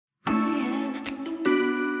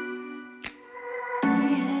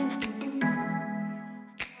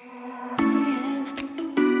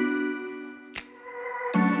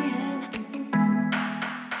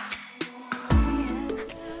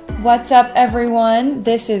What's up, everyone?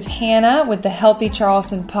 This is Hannah with the Healthy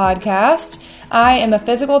Charleston podcast. I am a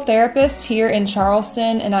physical therapist here in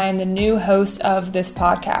Charleston, and I am the new host of this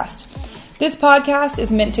podcast. This podcast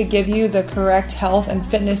is meant to give you the correct health and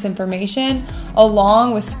fitness information,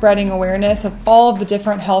 along with spreading awareness of all of the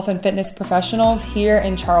different health and fitness professionals here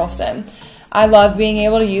in Charleston. I love being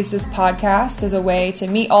able to use this podcast as a way to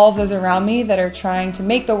meet all of those around me that are trying to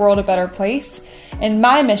make the world a better place. And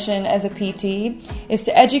my mission as a PT is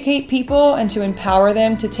to educate people and to empower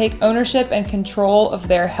them to take ownership and control of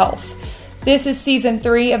their health. This is season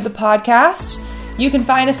 3 of the podcast. You can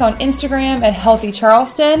find us on Instagram at Healthy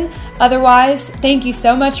Charleston. Otherwise, thank you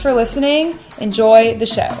so much for listening. Enjoy the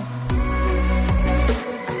show.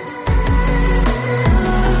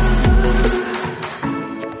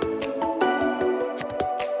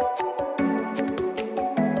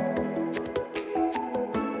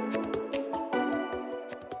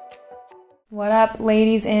 What up,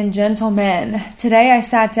 ladies and gentlemen? Today I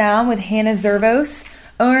sat down with Hannah Zervos,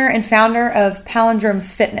 owner and founder of Palindrome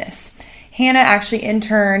Fitness. Hannah actually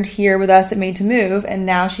interned here with us at Made to Move, and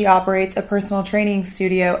now she operates a personal training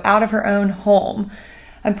studio out of her own home.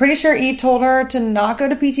 I'm pretty sure Eve told her to not go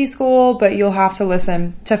to PT school, but you'll have to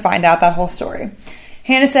listen to find out that whole story.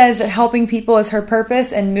 Hannah says that helping people is her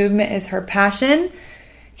purpose and movement is her passion.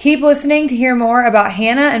 Keep listening to hear more about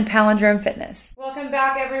Hannah and Palindrome Fitness. Welcome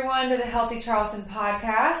back, everyone, to the Healthy Charleston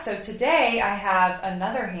podcast. So today I have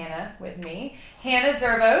another Hannah with me, Hannah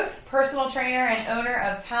Zervos, personal trainer and owner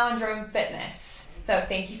of Palindrome Fitness. So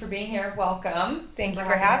thank you for being here. Welcome. Thank you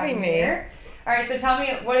for having me. Here. All right, so tell me,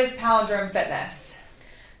 what is Palindrome Fitness?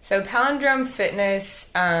 So Palindrome Fitness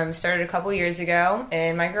started a couple years ago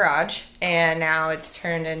in my garage, and now it's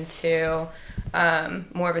turned into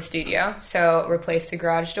more of a studio. So replace the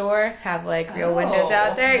garage door, have like real windows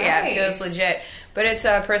out there. Nice. Yeah, it feels legit. But it's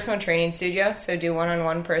a personal training studio, so do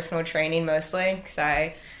one-on-one personal training mostly, because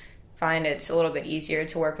I find it's a little bit easier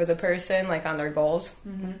to work with a person like on their goals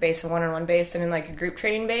based on one-on-one based than in like a group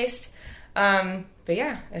training based. But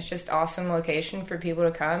yeah, it's just awesome location for people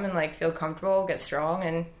to come and like feel comfortable, get strong,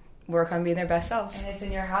 and work on being their best selves. And it's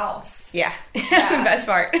in your house. Yeah. Best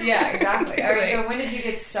part. Yeah, exactly. All right, so when did you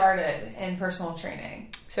get started in personal training?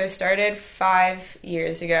 So I started 5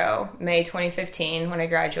 years ago, May 2015, when I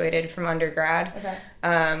graduated from undergrad. Okay.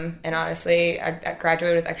 And honestly, I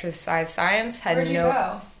graduated with exercise science. Where'd you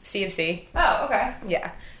go? CFC. Oh, okay.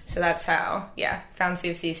 Yeah. So that's how, found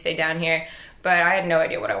CFC, stayed down here. But I had no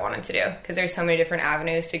idea what I wanted to do because there's so many different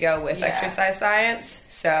avenues to go with exercise science.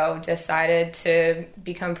 So decided to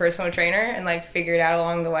become personal trainer and like figure it out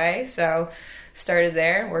along the way. So started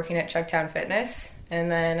there working at Chucktown Fitness,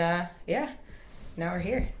 and then now we're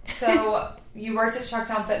here. So you worked at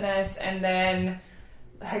Chucktown Fitness, and then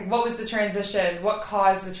like what was the transition? What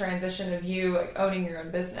caused the transition of you like owning your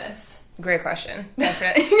own business? Great question.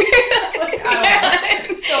 Definitely. I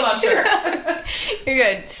don't know. Still not sure. You're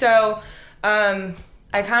good. So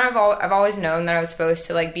I've always known that I was supposed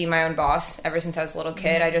to like be my own boss ever since I was a little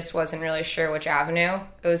kid. I just wasn't really sure which avenue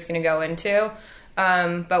it was going to go into.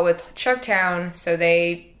 But with Chucktown, so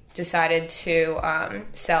they decided to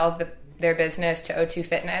sell their business to O2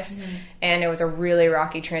 Fitness, and it was a really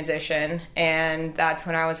rocky transition. And that's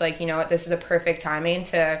when I was like, you know what, this is a perfect timing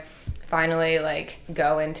to finally like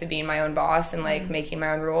go into being my own boss and like making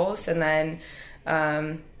my own rules. And then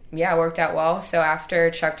it worked out well. So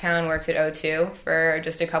after Chucktown, worked at O2 for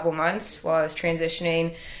just a couple months while I was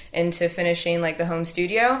transitioning into finishing like the home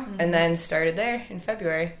studio, and then started there in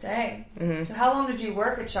February. Dang. So how long did you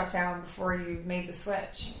work at Chucktown before you made the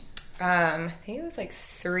switch? I think it was like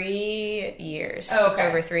 3 years. Oh, okay. Just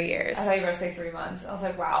over 3 years. I thought you were going to say 3 months. I was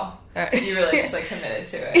like, wow. You really just like committed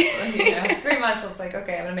to it. 3 months, I was like,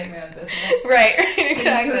 okay, I'm going to make my own business. Right,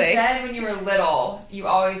 exactly. You said when you were little, you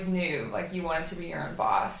always knew like you wanted to be your own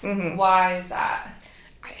boss. Why is that?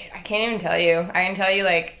 I can't even tell you. I can tell you,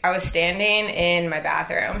 like, I was standing in my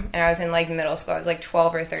bathroom, and I was in, like, middle school. I was, like,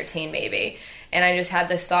 12 or 13, maybe. And I just had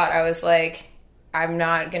this thought. I was like, I'm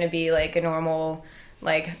not going to be, like, a normal,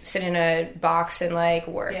 like, sit in a box and, like,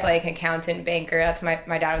 work, like, accountant, banker. That's my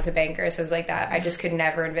dad was a banker, so it was like that. I just could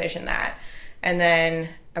never envision that. And then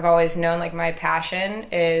I've always known, like, my passion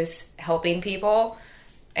is helping people.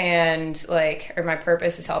 And like, or my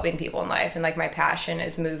purpose is helping people in life, and like my passion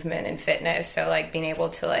is movement and fitness. So like being able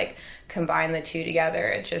to like combine the two together,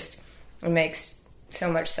 it makes so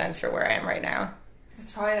much sense for where I am right now.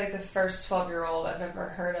 It's probably like the first 12-year-old I've ever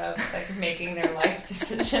heard of like making their life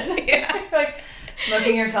decision. Like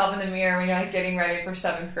looking yourself in the mirror when you're like getting ready for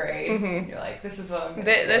 7th grade. You're like, this is what I'm going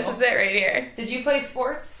to do. This is it right here. Did you play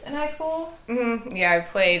sports in high school? Yeah, I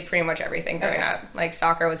played pretty much everything growing up. Like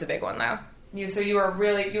soccer was a big one though. you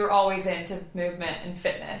were always into movement and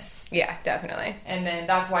fitness. Yeah, definitely. And then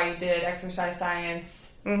that's why you did exercise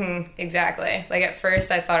science. Mm-hmm, exactly. Like at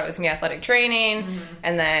first I thought it was me athletic training,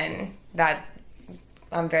 and then that,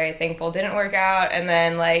 I'm very thankful, didn't work out. And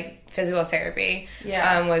then like physical therapy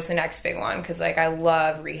was the next big one, because like I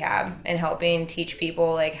love rehab and helping teach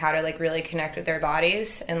people like how to like really connect with their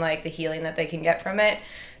bodies and like the healing that they can get from it.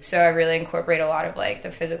 So I really incorporate a lot of like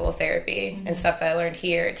the physical therapy and stuff that I learned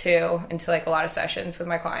here too into like a lot of sessions with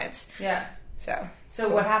my clients. Yeah. So cool.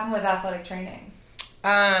 What happened with athletic training?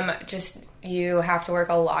 Just you have to work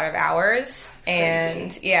a lot of hours,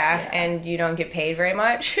 and and you don't get paid very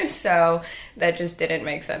much. So that just didn't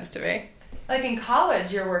make sense to me. Like in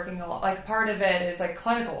college, you're working a lot. Like part of it is like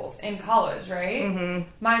clinicals in college, right? Mm-hmm.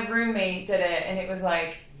 My roommate did it, and it was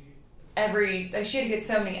like she had to get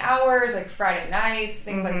so many hours, like Friday nights,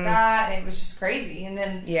 things like that, and it was just crazy. And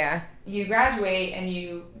then you graduate, and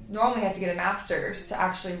you normally have to get a master's to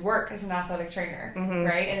actually work as an athletic trainer,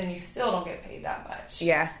 right? And then you still don't get paid that much.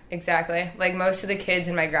 Yeah, exactly. Like most of the kids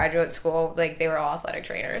in my graduate school, like they were all athletic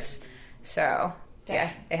trainers. So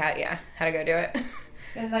they had to go do it.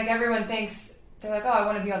 And like everyone thinks, they're like, oh, I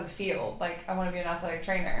want to be on the field, like I want to be an athletic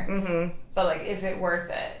trainer, but like, is it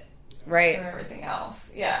worth it? Right. For everything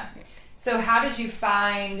else. Yeah. So how did you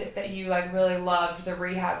find that you like really loved the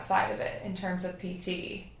rehab side of it in terms of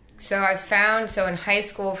PT? So I've found, in high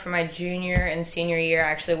school for my junior and senior year,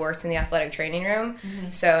 I actually worked in the athletic training room.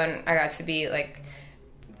 And I got to be like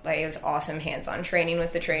it was awesome hands-on training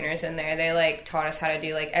with the trainers in there. They like taught us how to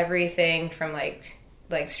do like everything from like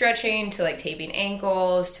stretching to like taping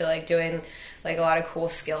ankles to like doing like a lot of cool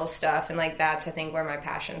skill stuff. And like that's I think where my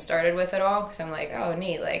passion started with it all, because I'm like, oh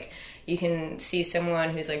neat, like you can see someone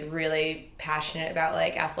who's like really passionate about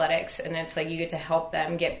like athletics, and it's like you get to help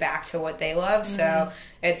them get back to what they love. So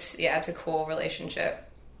it's a cool relationship.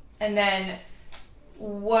 And then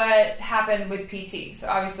what happened with PT? So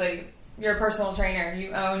obviously you're a personal trainer,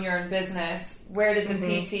 you own your own business. Where did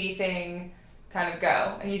the PT thing kind of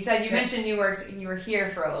go? And you mentioned you were here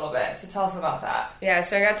for a little bit, so tell us about that. Yeah,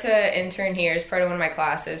 so I got to intern here as part of one of my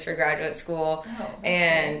classes for graduate school,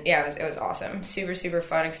 and cool. It was awesome, super super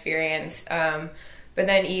fun experience. But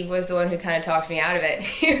then Eve was the one who kind of talked me out of it.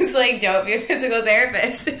 He was like, "Don't be a physical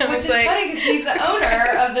therapist." And Which is like, funny because he's the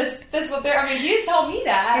owner of this physical therapy. I mean, he didn't tell me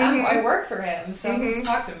that. I work for him, so let's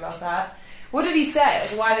talk to him about that. What did he say?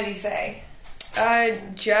 Why did he say?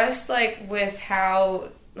 Just like with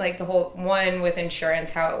how. Like the whole one with insurance,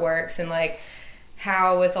 how it works, and like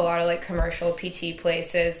how with a lot of like commercial PT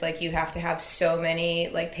places, like you have to have so many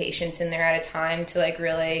like patients in there at a time to like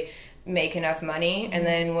really make enough money. And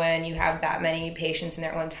then when you have that many patients in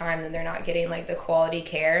there at one time, then they're not getting like the quality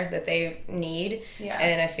care that they need. Yeah.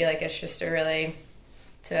 And I feel like it's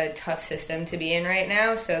a tough system to be in right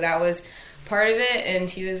now. So that was part of it. And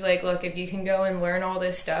he was like, look, if you can go and learn all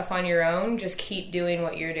this stuff on your own, just keep doing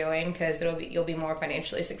what you're doing, because you'll be more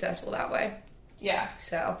financially successful that way. Yeah.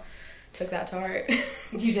 So took that to heart.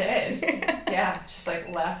 You did. Yeah. Just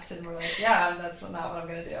like left and we're like, yeah, that's not what I'm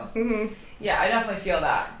going to do. Yeah, I definitely feel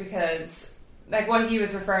that, because like what he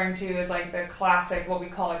was referring to is like the classic, what we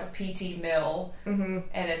call like a PT mill. And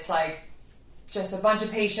it's like just a bunch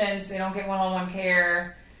of patients. They don't get one-on-one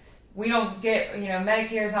care. We don't get,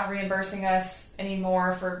 Medicare is not reimbursing us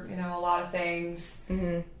anymore for, a lot of things.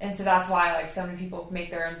 And so that's why, like, so many people make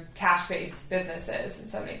their own cash-based businesses and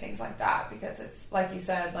so many things like that, because it's, like you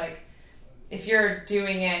said, like, if you're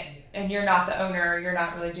doing it and you're not the owner, you're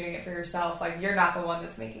not really doing it for yourself. Like, you're not the one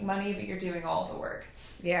that's making money, but you're doing all the work.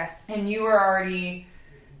 Yeah. And you were already,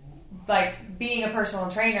 like, being a personal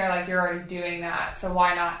trainer, like, you're already doing that. So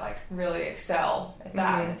why not, like, really excel at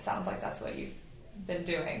that? And it sounds like that's what you've been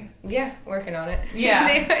doing. Yeah, working on it. Yeah.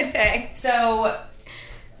 Day by day. So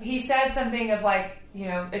he said something of like,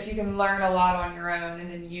 if you can learn a lot on your own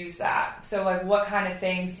and then use that. So like what kind of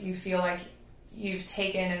things do you feel like you've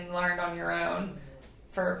taken and learned on your own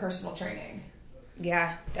for personal training?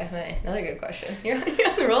 Yeah, definitely. Another good question. You're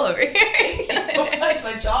on the roll over here. That's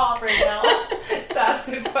my job right now. To ask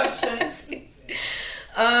good questions.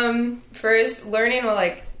 First, learning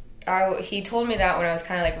he told me that when I was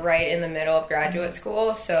kind of like right in the middle of graduate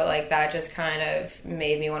school, so like that just kind of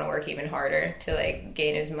made me want to work even harder to like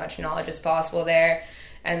gain as much knowledge as possible there.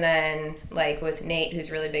 And then like with Nate,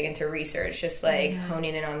 who's really big into research, just like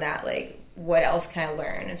honing in on that, like what else can I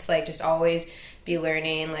learn? It's like just always be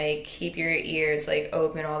learning, like keep your ears like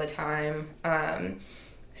open all the time.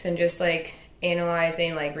 So just like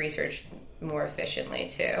analyzing like research more efficiently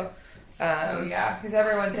too. Because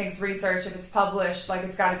everyone thinks research, if it's published, like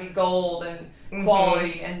it's got to be gold and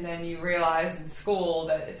quality, and then you realize in school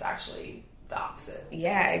that it's actually the opposite.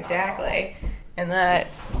 Yeah, exactly. And that...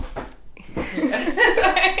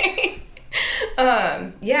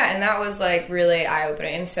 yeah, and that was like really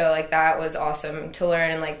eye-opening. So like that was awesome to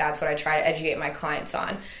learn, and like that's what I try to educate my clients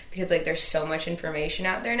on, because like there's so much information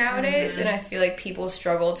out there nowadays, and I feel like people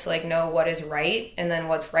struggle to like know what is right and then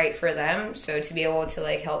what's right for them. So to be able to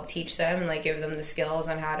like help teach them and like give them the skills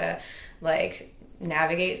on how to like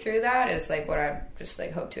navigate through that is like what I just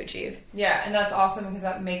like hope to achieve. Yeah, and that's awesome because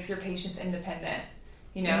that makes your patients independent.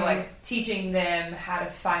 You know, like teaching them how to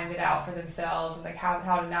find it out for themselves and like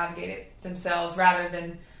how to navigate it themselves, rather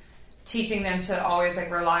than teaching them to always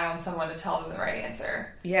like rely on someone to tell them the right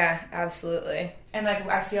answer. Yeah, absolutely. And like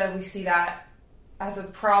I feel like we see that as a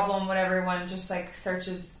problem when everyone just like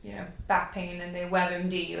searches, you know, back pain and they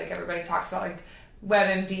WebMD. Like everybody talks about like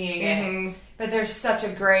WebMDing it, but there's such a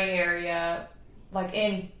gray area, like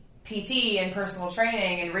in PT and personal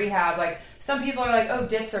training and rehab. Like some people are like, oh,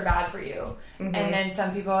 dips are bad for you, and then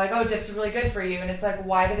some people are like, oh, dips are really good for you, and it's like,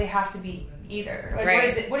 why do they have to be either?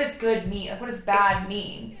 Like what does good mean? Like what does bad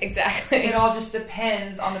mean? Exactly. It all just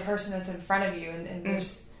depends on the person that's in front of you, and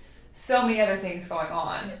there's so many other things going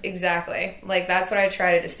on. Exactly. Like that's what I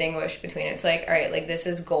try to distinguish between. It's like, all right, like this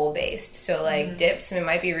is goal based, so like dips, it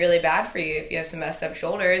might be really bad for you if you have some messed up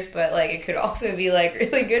shoulders, but like it could also be like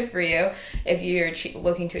really good for you if you're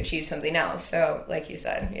looking to achieve something else. So like you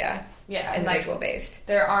said, yeah, individual like, based.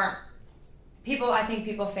 There aren't people, I think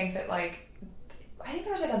people think that like, I think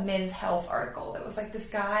there was like a Men's Health article that was like this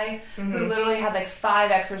guy who literally had like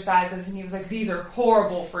 5 exercises, and he was like, these are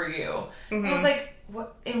horrible for you. And I was like,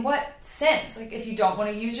 what, in what sense? Like if you don't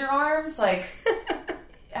want to use your arms, like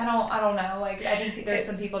I don't know. Like I think there's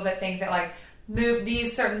some people that think that like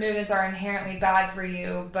these certain movements are inherently bad for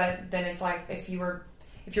you, but then it's like if your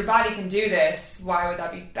body can do this, why would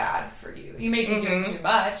that be bad for you? You may be doing too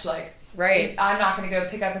much, like. Right. I'm not going to go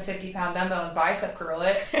pick up a 50-pound dumbbell and bicep curl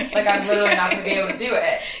it. Like, I'm literally not going to be able to do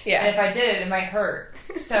it. Yeah. And if I did it might hurt.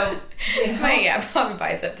 So, you know. Pop a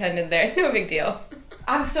bicep tendon there. No big deal.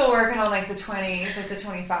 I'm still working on, like, the 20s, like, the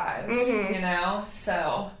 25s, you know?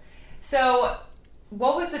 So,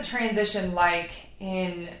 what was the transition like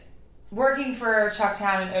in working for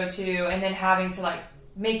Chucktown and O2 and then having to, like,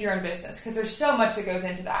 make your own business? Because there's so much that goes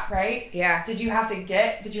into that, right? Yeah. Did you have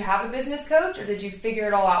a business coach, or did you figure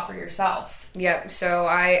it all out for yourself? Yep. So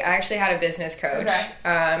I actually had a business coach.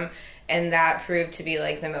 Okay. And that proved to be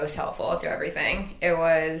like the most helpful through everything.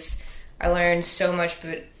 I learned so much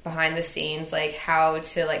behind the scenes, like how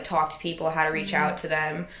to like talk to people, how to reach out to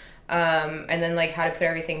them, and then like how to put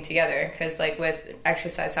everything together. Because like with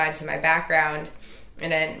exercise science in my background,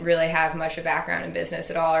 and I didn't really have much of a background in business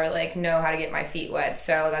at all, or like know how to get my feet wet.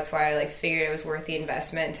 So that's why I like figured it was worth the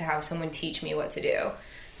investment to have someone teach me what to do.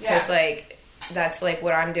 Because like that's like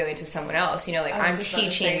what I'm doing to someone else. You know, like I'm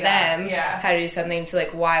teaching them how to do something. So like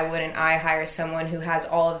why wouldn't I hire someone who has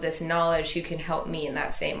all of this knowledge who can help me in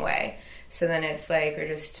that same way? So then it's like we're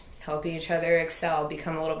just helping each other excel,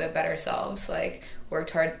 become a little bit better selves, like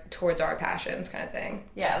work towards our passions kind of thing.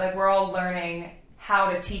 Yeah, like we're all learning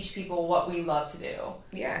how to teach people what we love to do.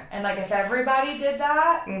 Yeah. And like if everybody did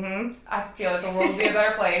that, I feel like the world would be a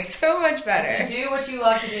better place. So much better. If you do what you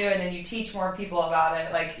love to do and then you teach more people about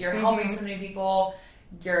it, like you're helping so many people,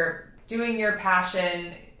 you're doing your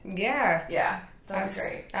passion. Yeah. Yeah. That'd be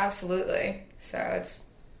great. Absolutely. So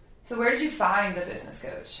where did you find the business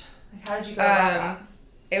coach? Like how did you go about that?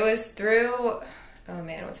 It was through, oh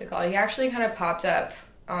man, what's it called? He actually kind of popped up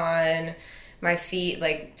on my feed,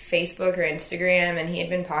 like Facebook or Instagram, and he had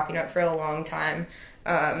been popping up for a long time.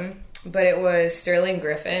 But it was Sterling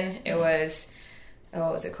Griffin. It was,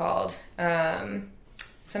 what was it called?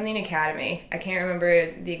 Something Academy. I can't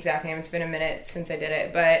remember the exact name. It's been a minute since I did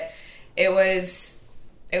it, but it was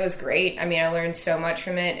great. I mean, I learned so much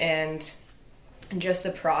from it, and just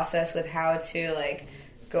the process with how to like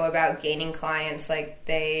go about gaining clients. Like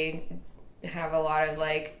they have a lot of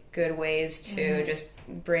like good ways to just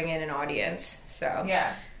bring in an audience. So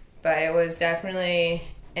yeah, but it was definitely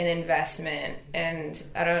an investment, and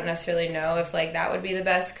I don't necessarily know if like that would be the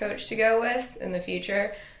best coach to go with in the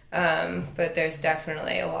future, but there's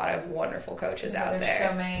definitely a lot of wonderful coaches out there. There's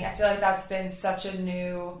so many. I feel like that's been such a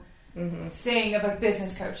new thing of like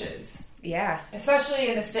business coaches, especially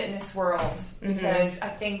in the fitness world, because I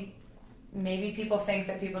think maybe people think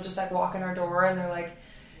that people just like walk in our door and they're like,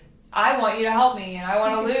 I want you to help me, and I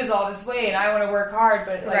want to lose all this weight, and I want to work hard,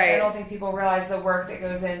 but like, I don't think people realize the work that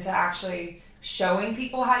goes into actually showing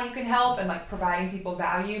people how you can help and like providing people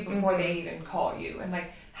value before they even call you, and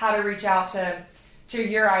like how to reach out to to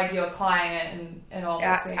your ideal client and all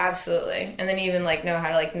those things. Absolutely. And then even like know how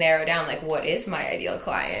to like narrow down like what is my ideal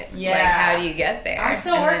client? Yeah. Like how do you get there? I'm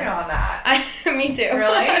still working on that. Me too.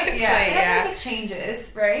 Really? So, Yeah. I think it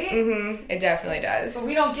changes, right? Mm-hmm. It definitely does. But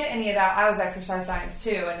we don't get any of that. I was exercise science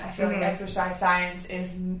too, and I feel like exercise science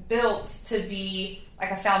is built to be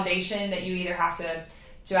like a foundation that you either have to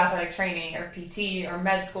do athletic training or PT or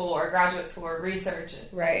med school or graduate school or research.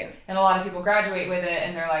 Right. And a lot of people graduate with it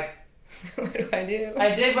and they're like, what do I do?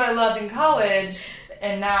 I did what I loved in college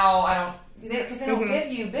and now I don't, because they don't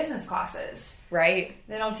give you business classes. Right.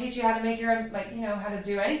 They don't teach you how to make your own, like, you know, how to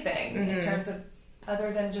do anything in terms of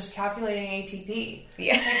other than just calculating ATP.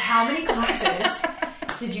 Yeah. Like, how many classes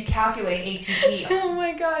did you calculate ATP on? Oh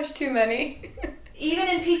my gosh, too many. Even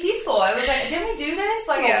in PT school, I was like, didn't we do this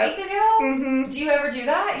like a week ago? Mm-hmm. Do you ever do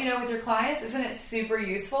that, you know, with your clients? Isn't it super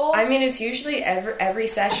useful? I mean, it's usually every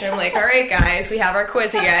session I'm like, all right, guys, we have our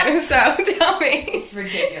quiz again, so tell me. It's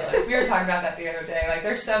ridiculous. We were talking about that the other day. Like,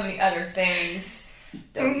 there's so many other things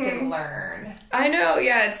that we can learn. I know,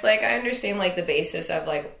 yeah. It's like, I understand, like, the basis of,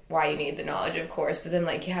 like, why you need the knowledge, of course, but then,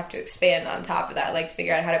 like, you have to expand on top of that, like,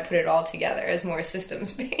 figure out how to put it all together as more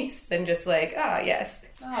systems-based than just, like, yes.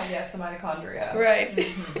 Oh, yes, the mitochondria. Right.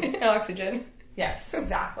 Mm-hmm. Oxygen. Yes,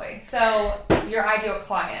 exactly. So, your ideal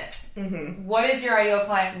client. Mm-hmm. What is your ideal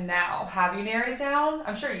client now? Have you narrowed it down?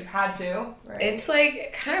 I'm sure you've had to, right? It's, like,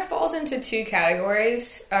 it kind of falls into two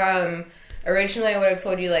categories. Originally, I would have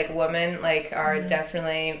told you, like, women, like, are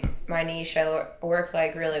definitely my niche. I work,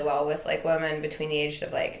 like, really well with, like, women between the age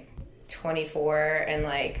of, like, 24 and,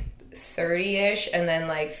 like, 30-ish, and then,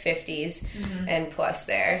 like, 50s and plus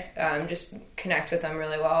there. Just connect with them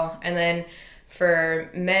really well. And then for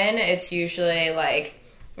men, it's usually, like,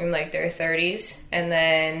 in, like, their 30s, and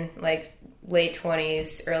then, like, late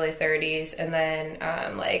 20s, early 30s, and then,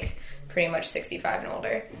 like, pretty much 65 and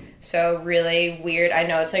older. So really weird. I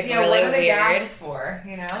know it's like really what are the weird. gaps for,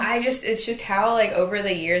 you know? It's just how like over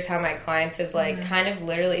the years how my clients have like kind of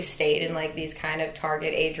literally stayed in like these kind of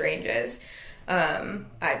target age ranges. I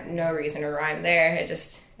had no reason to rhyme there. It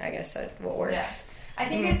just, I guess that's what works. Yeah. I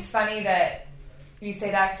think it's funny that you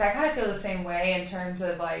say that because I kind of feel the same way in terms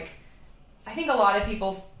of like, I think a lot of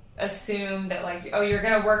people assume that like, oh, you're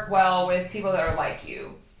going to work well with people that are like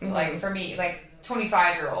you. So, like for me, like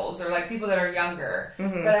 25-year-olds or like people that are younger,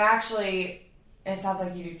 but I actually, and it sounds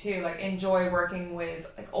like you do too, like enjoy working with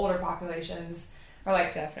like older populations or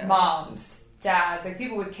like moms, dads, like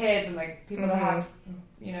people with kids and like people that have,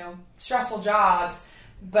 you know, stressful jobs.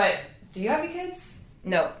 But do you have any kids?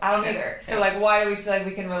 No, I don't either. So like, why do we feel like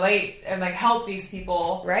we can relate and like help these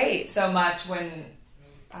people so much when,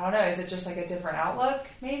 I don't know, is it just like a different outlook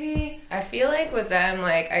maybe? I feel like with them,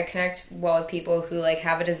 like I connect well with people who like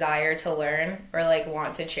have a desire to learn or like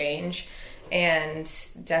want to change, and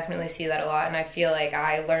definitely see that a lot. And I feel like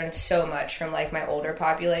I learned so much from like my older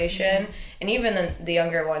population and even the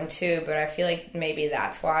younger one too, but I feel like maybe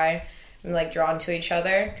that's why I'm like drawn to each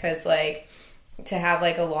other, because like to have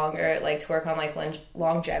like a longer, like to work on like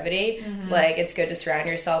longevity, like it's good to surround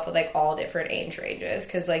yourself with like all different age ranges,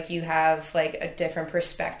 because like you have like a different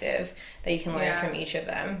perspective that you can learn from each of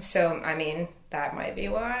them. So I mean that might be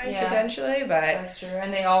why potentially, but that's true.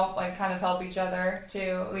 And they all like kind of help each other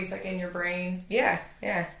too, at least like in your brain. Yeah.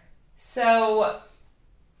 So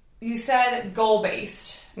you said goal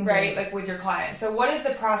based, right? Like with your client. So what is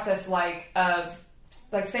the process like of,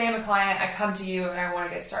 like, say I'm a client, I come to you and I want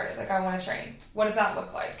to get started. Like, I want to train. What does that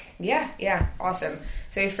look like? Yeah. Awesome.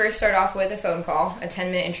 So we first start off with a phone call, a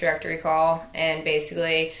 10-minute introductory call, and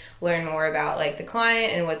basically learn more about, like, the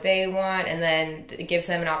client and what they want, and then it gives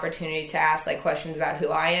them an opportunity to ask, like, questions about who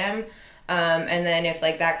I am. And then if,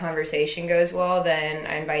 like, that conversation goes well, then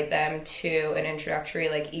I invite them to an introductory,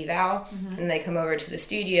 like, eval, and they come over to the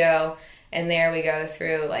studio. And there we go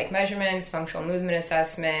through like measurements, functional movement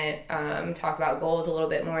assessment, talk about goals a little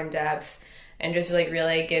bit more in depth, and just like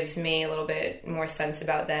really gives me a little bit more sense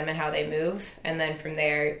about them and how they move. And then from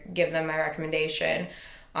there, give them my recommendation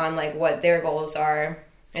on like what their goals are,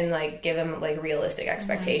 and like give them like realistic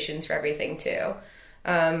expectations for everything too.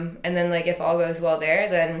 And then like if all goes well there,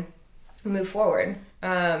 then move forward.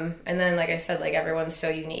 And then like I said, like everyone's so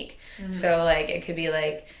unique. So like it could be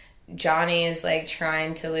like Johnny is like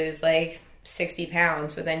trying to lose like 60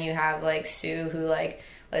 pounds, but then you have like Sue who like,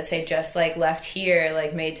 let's say just like left here,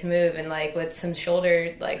 like made to move, and like with some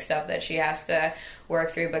shoulder like stuff that she has to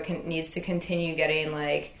work through, but needs to continue getting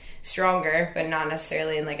like stronger, but not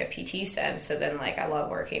necessarily in like a PT sense. So then like I love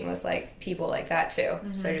working with like people like that too.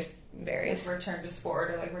 So it just varies. Like return to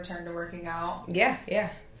sport or like return to working out. Yeah.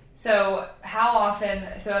 So how often,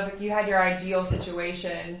 so if you had your ideal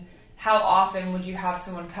situation, how often would you have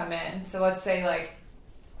someone come in? So let's say like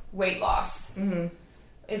weight loss. Mm-hmm.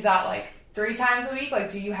 Is that like 3 times a week?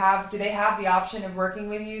 Like, do they have the option of working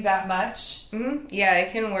with you that much? Mm-hmm. Yeah,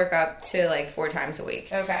 it can work up to like 4 times a week.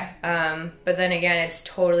 Okay. But then again, it's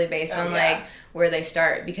totally based on like where they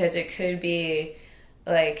start, because it could be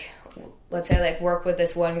like, let's say like work with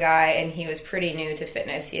this one guy and he was pretty new to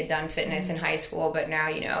fitness. He had done fitness in high school, but now,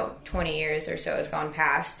 20 years or so has gone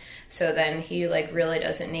past. So then he like really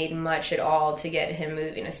doesn't need much at all to get him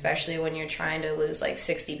moving, especially when you're trying to lose like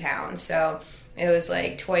 60 pounds. So it was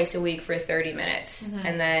like twice a week for 30 minutes,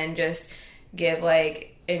 and then just give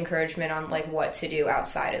like encouragement on like what to do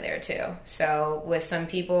outside of there too. So with some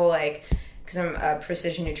people, like, because I'm a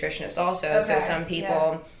precision nutritionist also, so some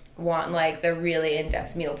people want like the really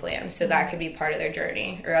in-depth meal plans, so that could be part of their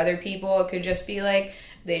journey. Or other people, it could just be like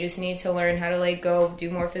they just need to learn how to like go do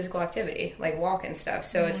more physical activity, like walk and stuff.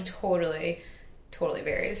 So it's totally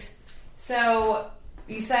varies. So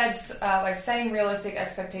you said like setting realistic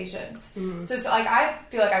expectations. So like I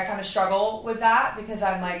feel like I kind of struggle with that, because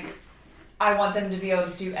I'm like, I want them to be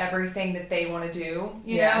able to do everything that they want to do,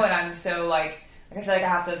 you know, and I'm so like I feel like I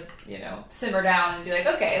have to, simmer down and be like,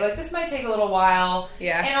 okay, like this might take a little while.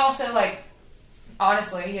 Yeah. And also like,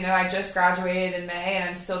 honestly, I just graduated in May and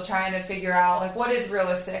I'm still trying to figure out like what is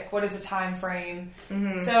realistic, what is a time frame.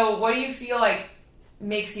 So what do you feel like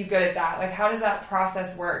makes you good at that? Like, how does that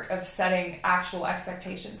process work of setting actual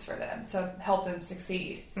expectations for them to help them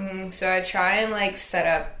succeed? So I try and like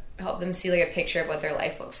help them see like a picture of what their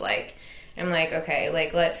life looks like. I'm like, okay,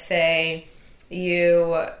 like let's say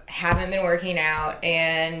you haven't been working out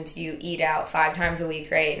and you eat out 5 times a week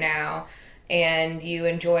right now, and you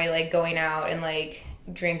enjoy like going out and like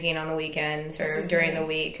drinking on the weekends or during the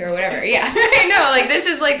week or whatever. Yeah, I know. Like this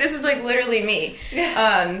is like literally me.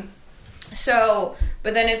 So,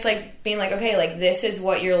 but then it's like being like, okay, like this is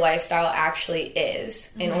what your lifestyle actually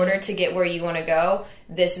is. In order to get where you want to go,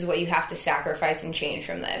 this is what you have to sacrifice and change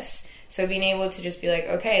from this. So being able to just be like,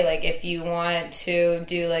 okay, like if you want to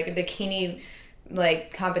do like a bikini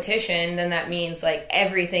like competition, then that means like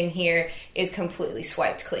everything here is completely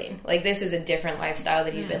swiped clean. Like this is a different lifestyle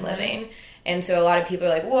than you've been living. And so a lot of people are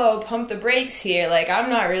like, whoa, pump the brakes here. Like I'm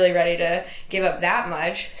not really ready to give up that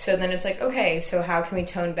much. So then it's like, okay, so how can we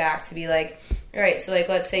tone back to be like, all right, so like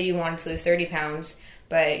let's say you wanted to lose 30 pounds,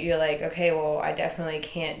 but you're like, okay, well I definitely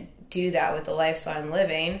can't do that with the lifestyle I'm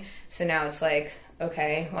living. So now it's like,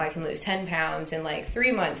 okay, well I can lose 10 pounds in like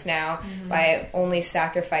 3 months now by only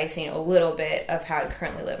sacrificing a little bit of how I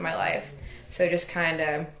currently live my life. So just kind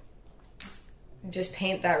of just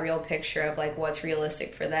paint that real picture of like what's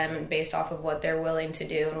realistic for them and based off of what they're willing to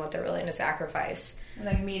do and what they're willing to sacrifice. And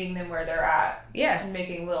like meeting them where they're at. Yeah. And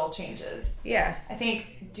making little changes. Yeah. I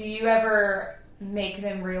think, do you ever make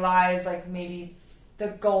them realize like maybe the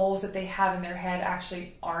goals that they have in their head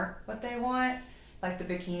actually aren't what they want? Like the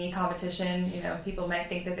bikini competition, people might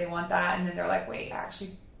think that they want that, and then they're like, wait, I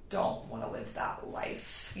actually don't want to live that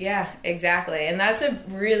life. Yeah, exactly. And that's a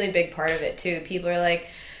really big part of it too. People are like,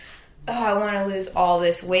 oh, I want to lose all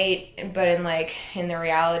this weight, but in the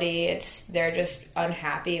reality, they're just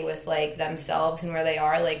unhappy with like themselves and where they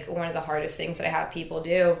are. Like one of the hardest things that I have people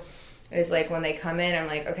do is like when they come in, I'm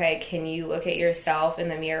like, okay, can you look at yourself in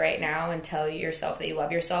the mirror right now and tell yourself that you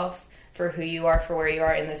love yourself for who you are, for where you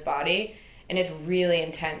are in this body? And it's really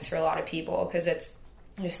intense for a lot of people because it's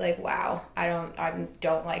just like, wow, I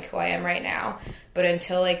don't like who I am right now. But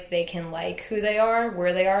until like they can like who they are,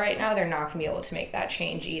 where they are right now, they're not gonna be able to make that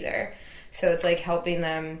change either. So it's like helping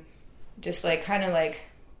them just like kind of like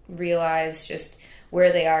realize just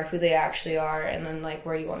where they are, who they actually are, and then like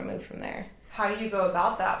where you want to move from there. How do you go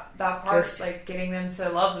about that part, like getting them to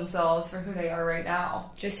love themselves for who they are right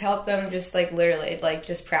now? Just help them just like literally like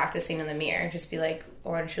just practicing in the mirror. Just be like,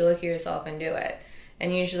 why don't you look at yourself and do it?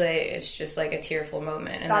 And usually it's just like a tearful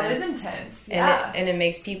moment. And that is intense. Yeah. And it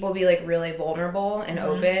makes people be like really vulnerable and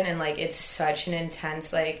open, and like it's such an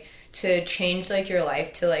intense like to change like your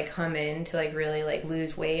life to like come in to like really like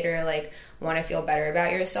lose weight or like want to feel better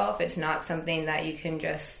about yourself. It's not something that you can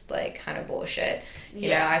just like kind of bullshit. You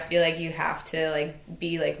know, I feel like you have to like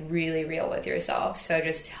be like really real with yourself. So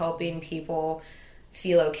just helping people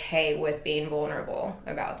feel okay with being vulnerable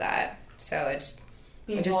about that. So it's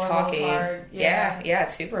just talking. Hard. Yeah,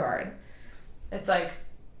 it's super hard. It's like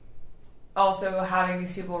also having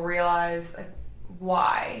these people realize like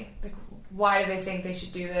why do they think they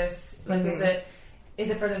should do this? Like, is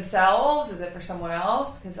it for themselves? Is it for someone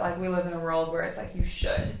else? Because like we live in a world where it's like you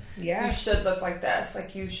should look like this,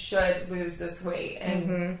 like you should lose this weight,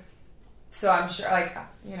 and so I'm sure like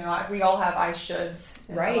we all have I shoulds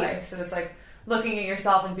in our life. So it's like, looking at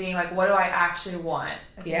yourself and being like, what do I actually want?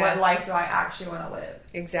 Like, what life do I actually want to live?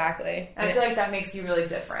 Exactly. And I feel like that makes you really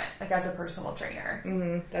different, like as a personal trainer.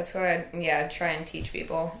 Mm-hmm. That's what I try and teach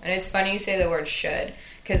people. And it's funny you say the word should,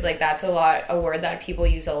 because like that's a word that people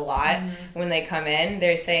use a lot when they come in.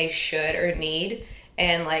 They say should or need,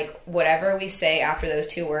 and like whatever we say after those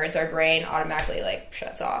two words, our brain automatically like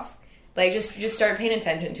shuts off. Like, just start paying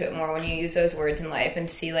attention to it more when you use those words in life and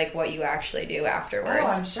see, like, what you actually do afterwards. Oh,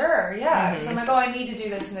 I'm sure, yeah. Because I'm like, oh, I need to do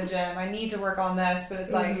this in the gym. I need to work on this. But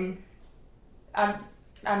it's like,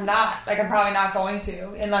 I'm not. Like, I'm probably not going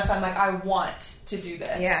to unless I'm like, I want to do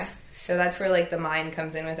this. Yeah. So that's where, like, the mind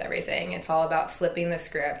comes in with everything. It's all about flipping the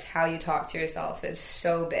script. How you talk to yourself is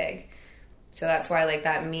so big. So that's why, like,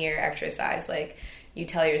 that mirror exercise, like, you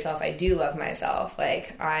tell yourself, I do love myself.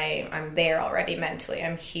 Like, I'm there already mentally.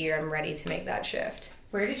 I'm here. I'm ready to make that shift.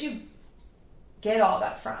 Where did you get all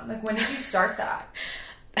that from? Like, when did you start that?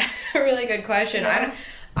 A really good question. Yeah.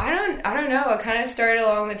 I don't know. It kind of started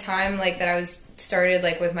along the time, like, that I started,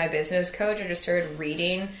 like, with my business coach. I just started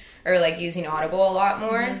reading or, like, using Audible a lot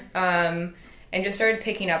more. And just started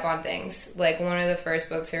picking up on things. Like, one of the first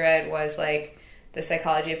books I read was, like, The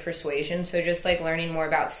Psychology of Persuasion. So just like learning more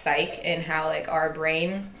about psych and how like our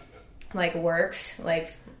brain like works,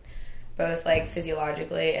 like both like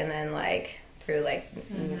physiologically and then like through like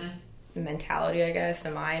mentality, I guess,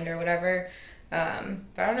 the mind or whatever. But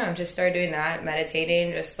I don't know, just started doing that,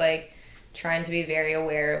 meditating, just like trying to be very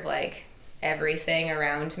aware of like everything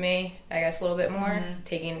around me, I guess, a little bit more,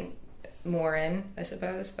 taking more in, I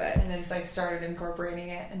suppose. But and then it's like started incorporating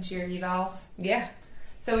it into your evals. Yeah.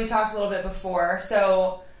 So we talked a little bit before.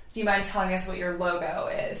 So do you mind telling us what your logo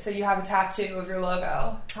is? So you have a tattoo of your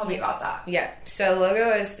logo. Tell me about that. Yeah. So the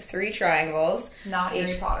logo is 3 triangles. Not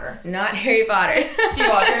Harry Potter. Not Harry Potter. Do you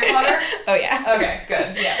watch Harry Potter? Oh, yeah. Okay,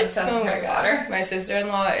 good. Yeah, obsessed with Harry Potter. My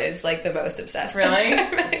sister-in-law is like the most obsessed. Really?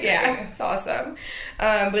 Yeah, it's awesome.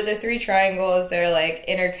 But the 3 triangles, they're like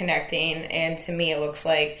interconnecting, and to me it looks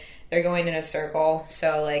like they're going in a circle.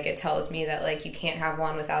 So like it tells me that like you can't have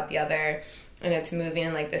one without the other. And it's moving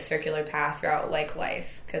in, like, this circular path throughout, like,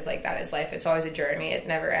 life. Because, like, that is life. It's always a journey. It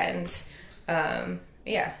never ends.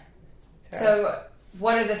 Yeah. So,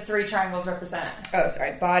 what do the 3 triangles represent? Oh,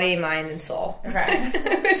 sorry. Body, mind, and soul. Okay.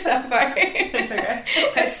 It's not far. It's okay.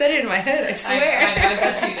 I said it in my head, I swear. I know, I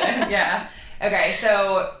bet you did. Yeah. Okay,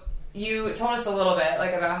 so you told us a little bit,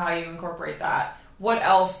 like, about how you incorporate that. What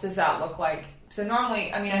else does that look like? So,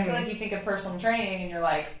 normally, I mean, I feel like you think of personal training and you're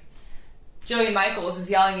like, Jillian Michaels is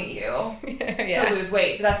yelling at you to lose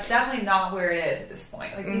weight. But that's definitely not where it is at this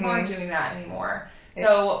point. Like, people aren't doing that anymore.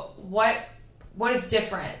 So what is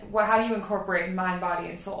different? How do you incorporate mind, body,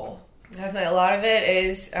 and soul? Definitely. A lot of it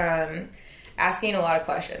is asking a lot of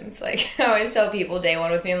questions. Like, I always tell people day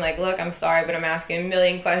one with me, I'm like, look, I'm sorry, but I'm asking a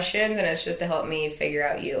million questions, and it's just to help me figure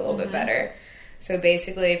out you a little bit better. So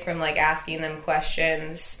basically, from, like, asking them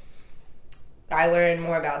questions, I learn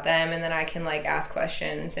more about them, and then I can, like, ask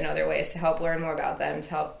questions in other ways to help learn more about them, to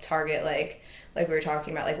help target, like we were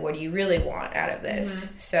talking about, like, what do you really want out of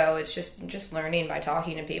this? So it's just learning by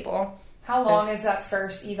talking to people. How long is that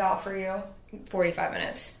first eval for you? 45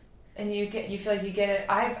 minutes. And you feel like you get it.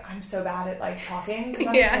 I'm so bad at like talking because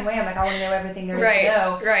I'm the same way. I'm like, I want to know everything there is to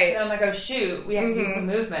know. Right. And then I'm like, oh shoot, we have to do some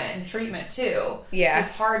movement and treatment too. Yeah. So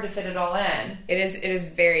it's hard to fit it all in. It is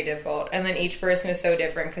very difficult. And then each person is so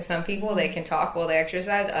different because some people, they can talk while they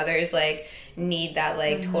exercise. Others, like, need that,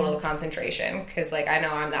 like, total concentration. Because, like, I know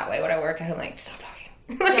I'm that way when I work out. I'm like, stop talking.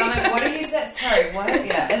 Yeah, I'm like, what are you saying? Sorry, what?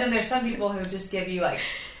 Yeah. And then there's some people who just give you, like,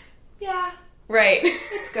 yeah. Right.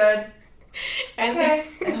 It's good. Okay.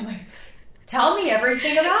 And I'm like, tell me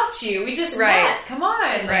everything about you. We just met. Come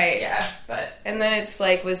on. Right. Yeah. But and then it's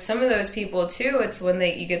like with some of those people too, it's when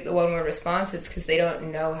you get the one word response, it's because they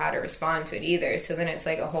don't know how to respond to it either. So then it's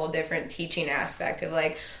like a whole different teaching aspect of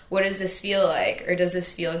like, what does this feel like? Or does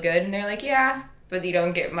this feel good? And they're like, yeah, but you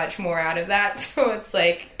don't get much more out of that. So it's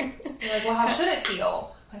like, you're like, well, how should it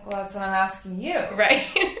feel? Like, well, that's what I'm asking you. Right.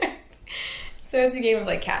 So it's a game of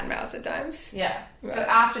like cat and mouse at times. Yeah. Right. So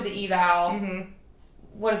after the eval,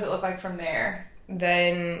 what does it look like from there?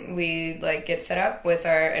 Then we like get set up with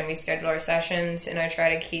and we schedule our sessions, and I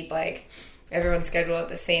try to keep like everyone's scheduled at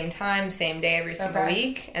the same time, same day every single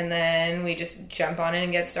week, and then we just jump on in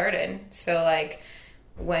and get started. So like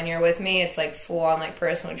when you're with me, it's like full on like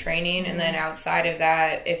personal training, and then outside of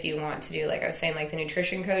that, if you want to do like I was saying, like the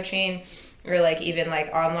nutrition coaching or like even like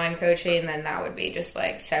online coaching, then that would be just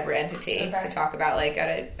like separate entity to talk about like at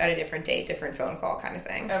a different date, different phone call kind of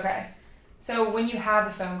thing. Okay. So when you have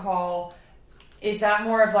the phone call, is that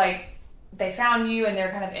more of like they found you and they're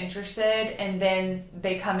kind of interested and then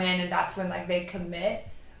they come in and that's when like they commit?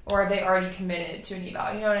 or are they already committed to an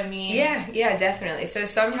eval? You know what I mean? Yeah, definitely. So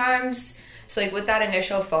sometimes, like with that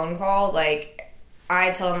initial phone call, like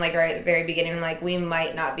I tell them like right at the very beginning, like we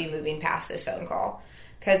might not be moving past this phone call,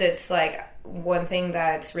 because it's like one thing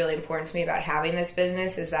that's really important to me about having this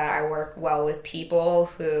business is that I work well with people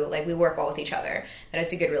who, like, we work well with each other, and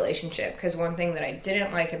it's a good relationship. Because one thing that I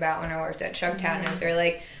didn't like about when I worked at Chucktown is they're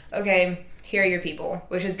like, okay, here are your people,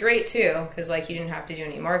 which is great too, because like you didn't have to do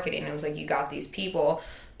any marketing. It was like you got these people,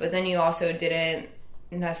 but then you also didn't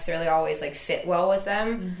necessarily always like fit well with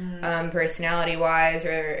them, personality wise,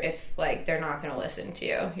 or if like they're not going to listen to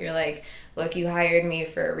you. You're like, look, you hired me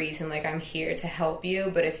for a reason, like I'm here to help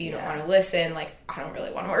you, but if you don't want to listen, like I don't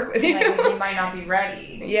really want to work with you. Like, you might not be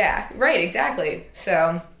ready. Yeah, right, exactly.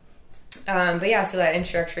 So but yeah, so that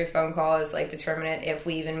introductory phone call is like determinant if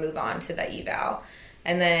we even move on to the eval.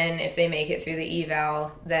 And then if they make it through the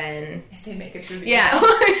eval, then... If they make it through the eval.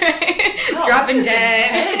 Oh, dropping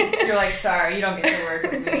dead. You're like, sorry, you don't get to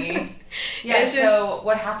work with me. Yeah, so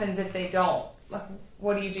what happens if they don't? Like,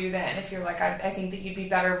 what do you do then if you're like, I think that you'd be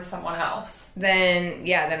better with someone else? Then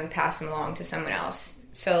pass them along to someone else.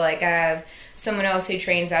 So, like, I have someone else who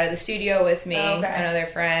trains out of the studio with me, another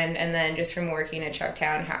friend, and then just from working at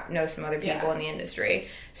Chucktown, know some other people in the industry.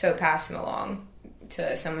 So pass them along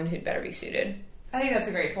to someone who'd better be suited. I think that's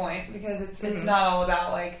a great point, because it's not all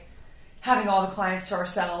about like having all the clients to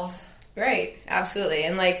ourselves. Right, absolutely.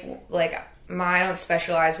 And like I don't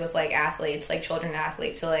specialize with like athletes, like children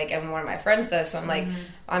athletes. So like, and one of my friends does. So I'm like,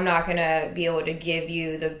 I'm not gonna be able to give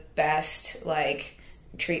you the best like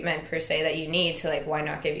treatment per se that you need. So like, why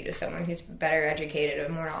not give you to someone who's better educated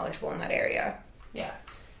and more knowledgeable in that area? Yeah.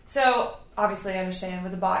 So obviously, I understand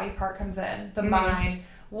where the body part comes in, the mind.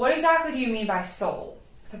 What exactly do you mean by soul?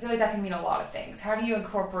 I feel like that can mean a lot of things. How do you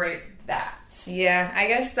incorporate that? Yeah, I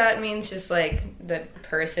guess that means just like the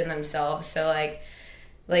person themselves. So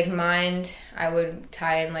like mind, I would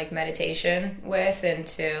tie in like meditation with,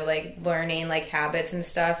 into like learning like habits and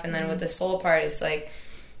stuff. And then with the soul part is like,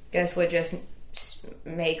 I guess what just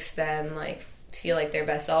makes them like feel like their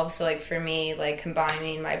best selves. So like for me, like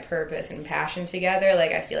combining my purpose and passion together,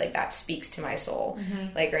 like I feel like that speaks to my soul,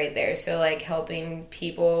 like right there. So like helping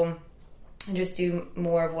people just do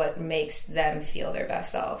more of what makes them feel their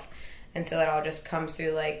best self. And so that all just comes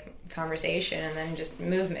through like conversation and then just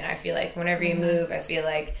movement. I feel like whenever you move, I feel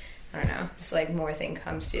like, I don't know, just like more thing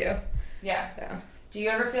comes to you. Yeah. So. Do you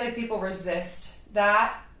ever feel like people resist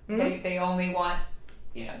that? They only want,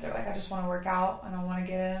 you know, they're like, I just want to work out. I don't want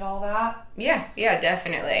to get into all that. Yeah,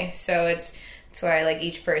 definitely. So it's why like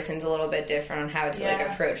each person's a little bit different on how to like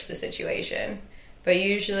approach the situation. But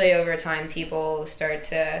usually over time, people start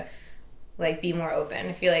to like be more open.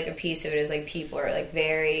 I feel like a piece of it is like people are like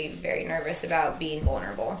very, very nervous about being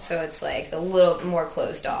vulnerable. So it's like a little more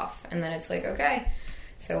closed off. And then it's like, okay,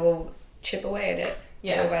 so we'll chip away at it.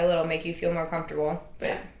 Little by little, make you feel more comfortable.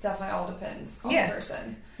 But definitely all depends on the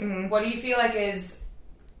person. What do you feel like is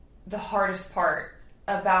the hardest part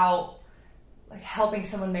about like helping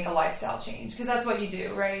someone make a lifestyle change? Because that's what you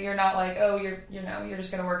do, right? You're not like, oh, you're just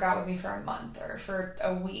going to work out with me for a month or for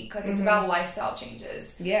a week. Like it's about lifestyle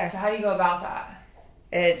changes. Yeah. So how do you go about that?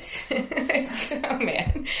 It's oh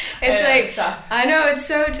man, it's like tough. I know, it's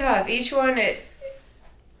so tough. Each one,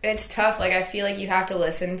 it's tough. Like I feel like you have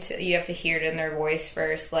to hear it in their voice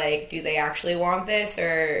first. Like, do they actually want this,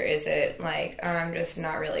 or is it like I'm just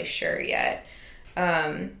not really sure yet?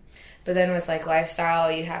 But then with like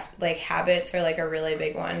lifestyle, you have like habits are like a really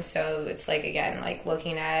big one. So it's like, again, like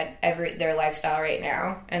looking at their lifestyle right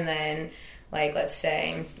now. And then like, let's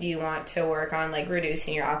say you want to work on like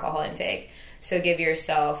reducing your alcohol intake. So give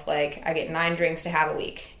yourself like, I get 9 drinks to have a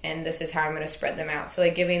week, and this is how I'm going to spread them out. So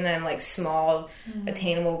like giving them like small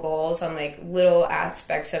attainable goals on like little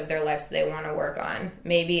aspects of their life that they want to work on.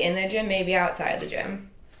 Maybe in the gym, maybe outside of the gym.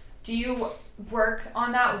 Do you work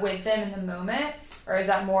on that with them in the moment? Or is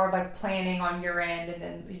that more of like planning on your end and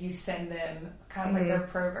then you send them kind of like their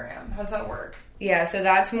program? How does that work? Yeah, so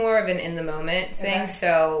that's more of an in the moment thing. Okay.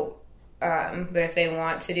 So, but if they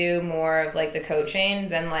want to do more of like the coaching,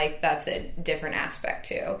 then like that's a different aspect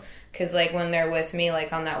too. Because like when they're with me,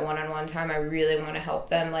 like on that one-on-one time, I really want to help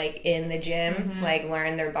them like in the gym, like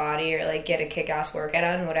learn their body or like get a kick-ass workout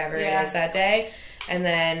on, whatever it is that day. And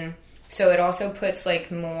then... So it also puts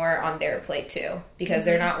like more on their plate too, because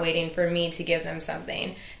they're not waiting for me to give them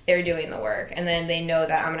something. They're doing the work, and then they know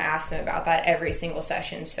that I'm going to ask them about that every single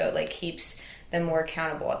session. So it like keeps them more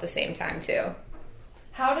accountable at the same time too.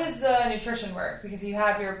 How does nutrition work? Because you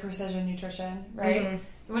have your precision nutrition, right?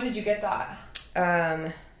 When did you get that?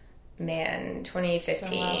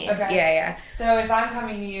 2015. So, okay. Yeah. So if I'm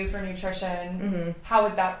coming to you for nutrition, how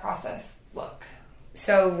would that process look?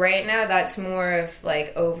 So right now that's more of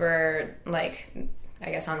like over like I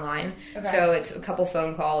guess online. Okay. So it's a couple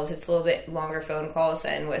phone calls. It's a little bit longer phone calls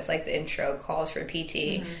than with like the intro calls for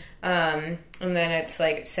PT. And then it's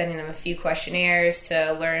like sending them a few questionnaires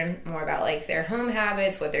to learn more about like their home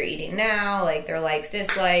habits, what they're eating now, like their likes,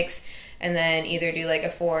 dislikes, and then either do like a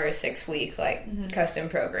 4 or 6 week like custom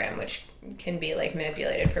program, which can be like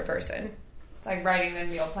manipulated per person. Like writing them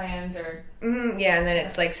meal plans or... Yeah, and then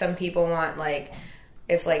it's like some people want like...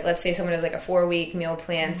 If, like, let's say someone does, like, a 4-week meal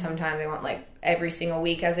plan, sometimes they want, like, every single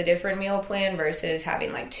week as a different meal plan versus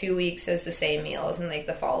having, like, 2 weeks as the same meals and, like,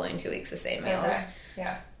 the following 2 weeks the same meals. Okay.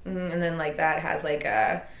 Yeah. And then, like, that has, like,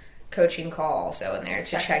 a coaching call also in there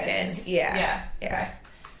to check in. Yeah. Okay.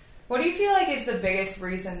 What do you feel like is the biggest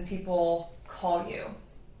reason people call you?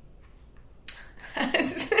 Like, what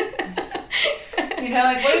does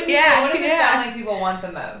it sound like people want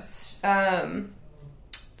the most?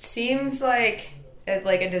 Seems like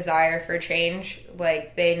a desire for change.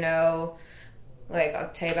 Like they know, like I'll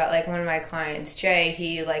tell you about like one of my clients, Jay.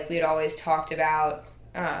 He like we'd always talked about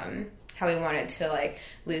how he wanted to like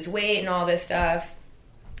lose weight and all this stuff.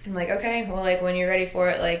 I'm like, okay, well, like when you're ready for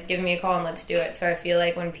it, like give me a call and let's do it. So I feel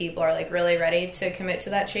like when people are like really ready to commit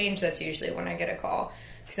to that change, that's usually when I get a call,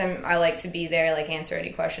 because I like to be there, like answer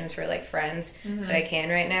any questions for like friends that I can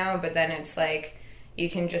right now. But then it's like you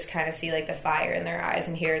can just kind of see like the fire in their eyes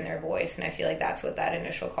and hear in their voice, and I feel like that's what that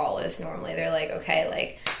initial call is. Normally they're like, okay,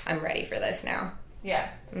 like I'm ready for this now. Yeah.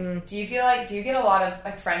 Do you get a lot of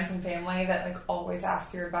like friends and family that like always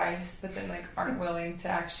ask your advice but then like aren't willing to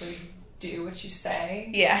actually do what you say?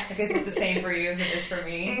 Yeah. Like, is it the same for you as it is for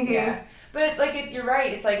me? Yeah. But like you're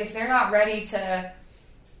right, it's like if they're not ready to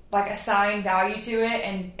like assign value to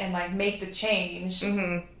it and like make the change,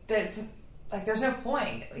 that's like there's no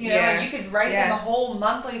point, you know. Like, you could write them a whole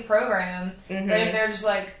monthly program, but if they're just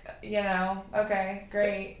like, okay,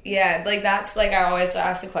 great. Yeah, like that's like I always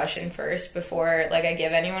ask the question first before like I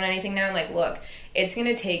give anyone anything now. I'm like, look, it's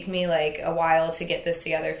gonna take me like a while to get this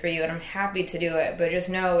together for you, and I'm happy to do it, but just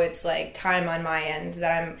know it's like time on my end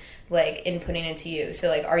that I'm like inputting into you. So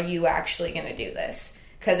like, are you actually gonna do this?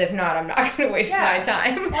 Because if not, I'm not going to waste my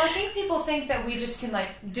time. Well, I think people think that we just can, like,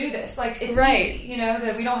 do this. Like, it's easy, you know,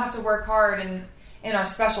 that we don't have to work hard in our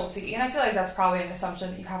specialty. And I feel like that's probably an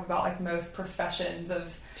assumption that you have about, like, most professions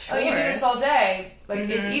of, oh, you do this all day. Like,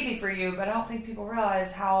 it's easy for you. But I don't think people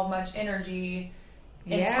realize how much energy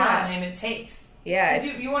and time it takes. Yeah.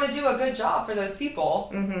 Because you want to do a good job for those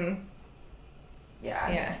people.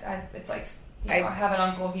 Yeah. It's like, I have an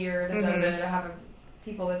uncle here that does it. I have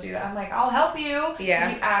people that do that. I'm like, I'll help you if you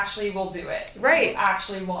actually will do it. Right. You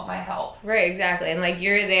actually want my help. Right, exactly. And like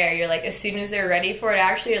you're there, you're like, as soon as they're ready for it,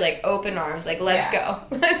 actually you're like open arms, like let's go.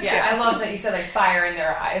 Let's go. I love that you said like fire in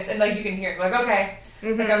their eyes, and like you can hear it, like, okay,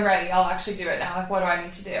 like I'm ready, I'll actually do it now. Like, what do I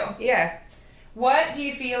need to do? Yeah. What do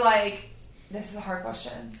you feel like, this is a hard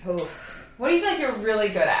question. Oof. What do you feel like you're really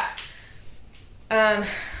good at?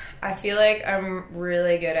 I feel like I'm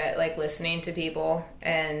really good at like listening to people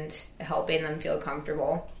and helping them feel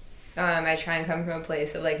comfortable. I try and come from a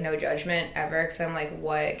place of like no judgment ever, because I'm like,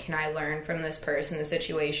 what can I learn from this person, the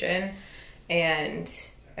situation? And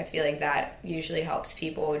I feel like that usually helps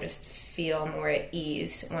people just feel more at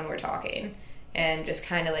ease when we're talking, and just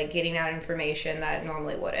kind of like getting out information that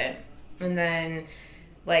normally wouldn't. And then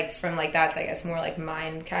like from like that's I guess more like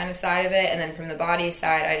mind kind of side of it, and then from the body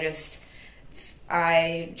side,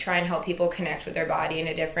 I try and help people connect with their body in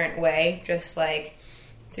a different way, just like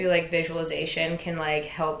through like visualization can like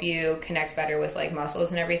help you connect better with like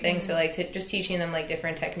muscles and everything. So like just teaching them like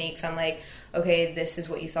different techniques on like, okay, this is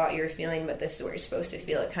what you thought you were feeling, but this is what you're supposed to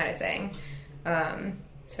feel, it kind of thing. So I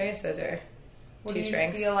guess those are two strengths.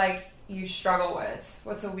 What do you feel like you struggle with?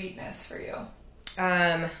 What's a weakness for you?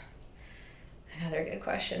 Another good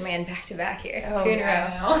question, man. Back to back here, 2 in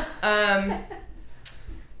a row.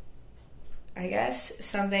 I guess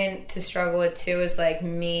something to struggle with too is like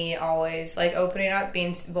me always like opening up,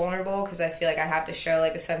 being vulnerable, because I feel like I have to show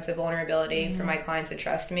like a sense of vulnerability for my clients to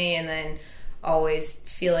trust me, and then always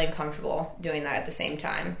feeling comfortable doing that at the same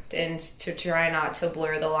time, and to try not to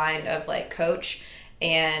blur the line of like coach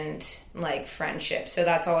and like friendship. So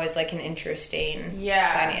that's always like an interesting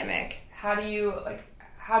dynamic. How do you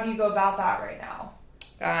go about that right now?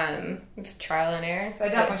 Trial and error. So I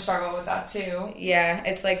definitely struggle with that too. Yeah,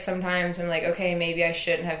 it's like sometimes I'm like, okay, maybe I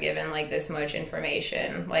shouldn't have given like this much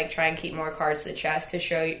information. Like try and keep more cards to the chest to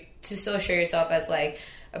still show yourself as like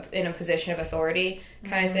in a position of authority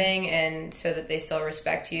kind of thing, and so that they still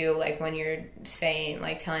respect you like when you're saying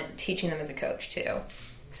like teaching them as a coach too.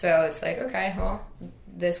 So it's like, okay, well,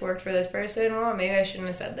 this worked for this person. Well, maybe I shouldn't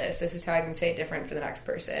have said this. This is how I can say it different for the next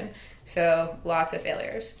person. So lots of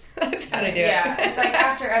failures. That's how to do it. Yeah, it's like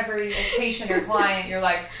after every patient or client, you're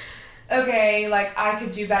like, okay, like I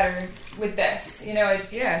could do better with this. You know,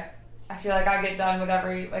 it's I feel like I get done with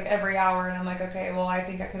every hour, and I'm like, okay, well, I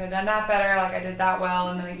think I could have done that better. Like I did that well,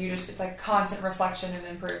 and then like it's like constant reflection and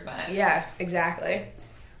improvement. Yeah, exactly.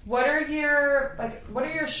 What are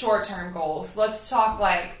your short-term goals? Let's talk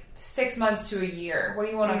like 6 months to a year. What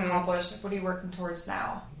do you want to accomplish? What are you working towards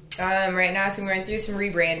now? Right now, so I'm going through some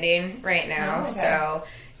rebranding right now. Oh, okay. So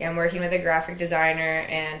yeah, I'm working with a graphic designer,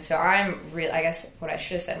 and so I'm really, I guess what I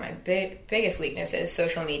should have said, my biggest weakness is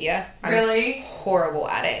social media. I'm really horrible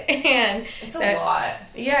at it, and it's a lot.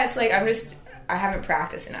 Yeah, it's like I haven't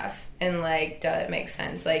practiced enough, and like, does it make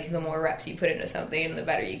sense? Like, the more reps you put into something, the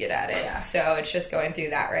better you get at it. Yeah. So it's just going through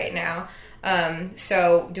that right now.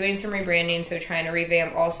 So doing some rebranding, so trying to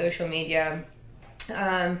revamp all social media,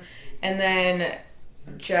 and then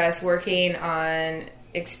just working on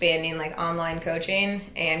expanding like online coaching,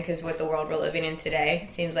 and because with the world we're living in today,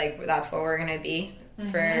 it seems like that's where we're going to be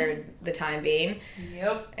for the time being.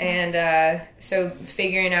 Yep. And so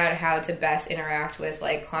figuring out how to best interact with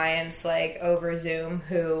like clients like over Zoom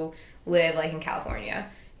who live like in California.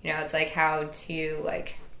 You know, it's like, how do you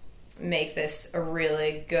like make this a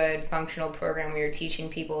really good functional program where you're teaching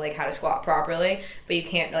people like how to squat properly, but you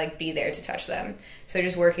can't like be there to touch them. So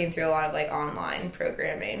just working through a lot of like online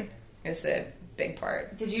programming is the big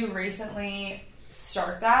part. Did you recently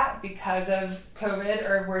start that because of COVID,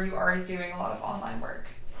 or were you already doing a lot of online work?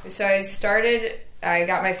 So I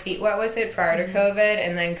got my feet wet with it prior to COVID,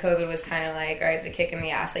 and then COVID was kind of like, all right, the kick in the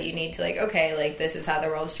ass that you need to like, okay, like this is how the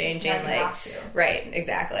world's changing. Now you like, have to. Right,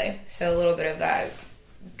 exactly. So a little bit of that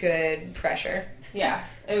good pressure. Yeah,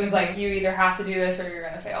 it was like you either have to do this or you're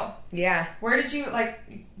gonna fail. Yeah. Where did you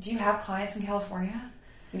do you have clients in California?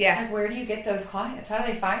 Yeah. Like, where do you get those clients? How do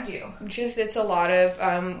they find you? Just, it's a lot of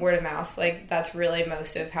word of mouth. Like, that's really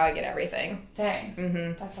most of how I get everything. Dang.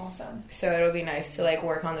 Mm-hmm. That's awesome. So it'll be nice to, like,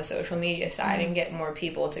 work on the social media side and get more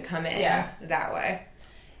people to come in that way.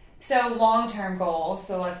 So, long-term goals.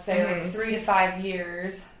 So, let's say, like, 3 to 5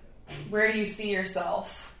 years. Where do you see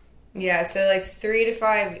yourself? Yeah, so, like, 3 to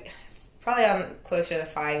 5... Probably on closer to the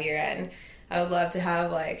 5-year end. I would love to have,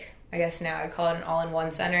 like... I guess now I'd call it an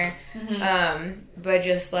all-in-one center. But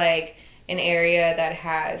just, like, an area that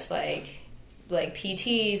has, like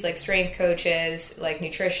PTs, like, strength coaches, like,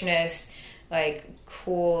 nutritionists, like,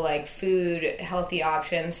 cool, like, food, healthy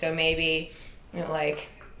options. So maybe, you know, like,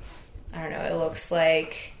 I don't know, it looks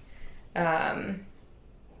like, I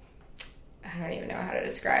don't even know how to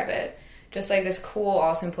describe it. Just, like, this cool,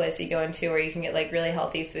 awesome place you go into where you can get, like, really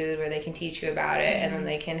healthy food, where they can teach you about it, and then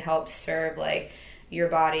they can help serve, like, your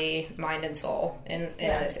body, mind, and soul in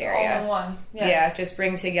this area. All in one. Yeah, just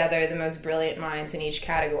bring together the most brilliant minds in each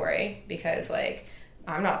category, because, like,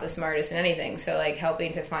 I'm not the smartest in anything, so, like,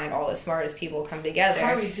 helping to find all the smartest people come together.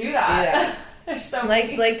 How do we do that? There's so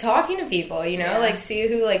many. Like talking to people, you know, like, see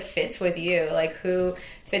who, like, fits with you, like, who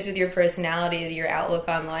fits with your personality, your outlook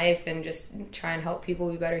on life, and just try and help people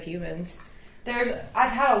be better humans.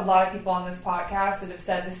 I've had a lot of people on this podcast that have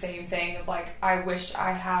said the same thing of, like, I wish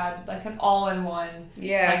I had, like, an all-in-one,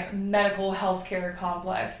 like, medical healthcare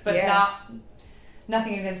complex, but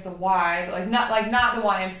nothing against the Y, but, like, not the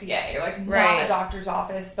YMCA, or, like, not a doctor's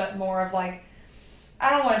office, but more of, like,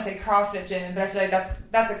 I don't want to say CrossFit gym, but I feel like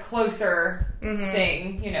that's a closer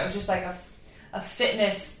thing, you know, just like a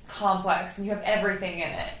fitness complex, and you have everything in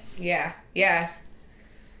it. Yeah.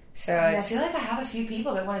 So I feel like I have a few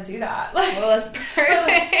people that want to do that. Well, that's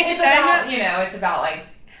perfect. It's about, you know, it's about, like,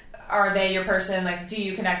 are they your person? Like, do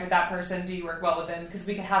you connect with that person? Do you work well with them? Because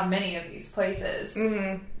we can have many of these places.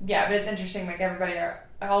 Yeah, but it's interesting. Like, everybody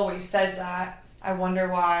always says that. I wonder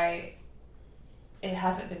why it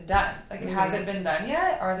hasn't been done. Like, has it been done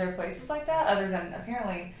yet? Are there places like that? Other than,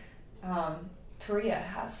 apparently, Korea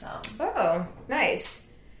has some. Oh, nice.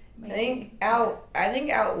 Maybe. I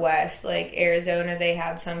think out west, like Arizona, they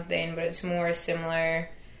have something, but it's more similar.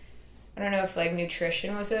 I don't know if, like,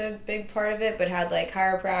 nutrition was a big part of it, but had, like,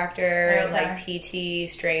 chiropractor and, like,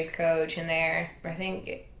 PT, strength coach in there. I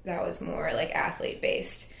think that was more, like, athlete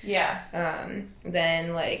based. Yeah.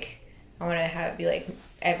 Then, like, I want to be like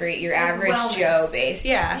your average wellness. Joe based.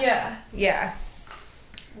 Yeah.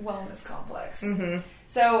 Wellness complex.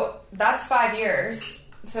 So that's 5 years.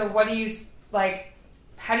 So what do you, like,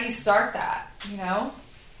 how do you start that, you know?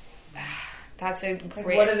 That's a great...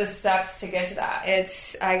 Like, what are the steps to get to that?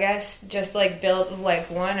 It's, I guess, just, like, build,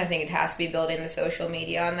 like, one, I think it has to be building the social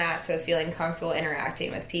media on that, so feeling comfortable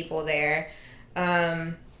interacting with people there.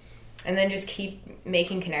 And then just keep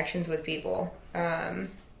making connections with people.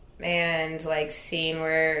 And, like, seeing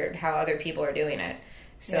how other people are doing it.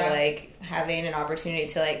 So, like, having an opportunity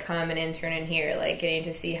to, like, come and intern in here, like, getting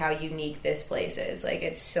to see how unique this place is, like,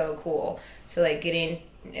 it's so cool. So, like,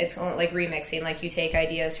 it's like remixing, like, you take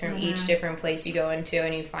ideas from each different place you go into,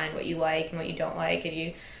 and you find what you like and what you don't like, and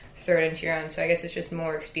you throw it into your own. So I guess it's just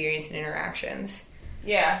more experience and interactions.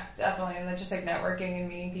 Yeah, definitely. And then just like networking and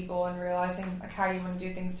meeting people and realizing like how you want to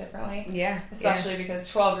do things differently. Yeah. Especially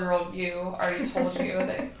because 12-year-old you already told you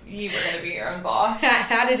that you were going to be your own boss.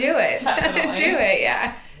 How to do it. Definitely. How to do it,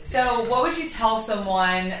 yeah. So what would you tell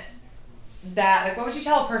someone what would you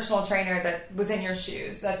tell a personal trainer that was in your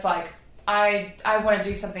shoes that's like, I want to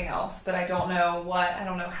do something else, but I don't know what, I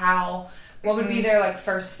don't know how. What would be their like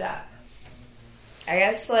first step? I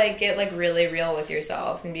guess like get like really real with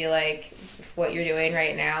yourself and be like, what you're doing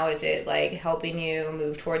right now, is it like helping you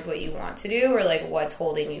move towards what you want to do, or like what's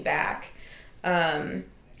holding you back? And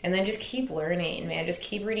then just keep learning, man. Just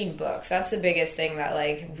keep reading books. That's the biggest thing that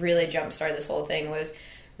like really jumpstarted this whole thing, was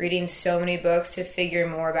reading so many books to figure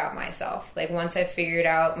more about myself. Like once I figured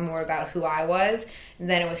out more about who I was,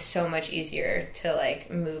 then it was so much easier to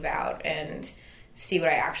like move out and see what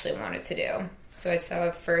I actually wanted to do. So I'd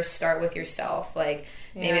say first start with yourself. Like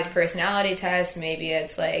maybe it's personality tests, maybe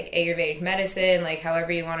it's like Ayurvedic medicine, like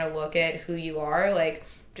however you want to look at who you are, like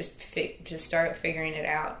just start figuring it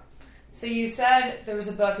out. So you said there was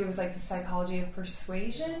a book, it was like The Psychology of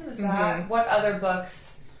Persuasion? Was that? What other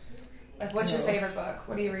books? Like what's your favorite book?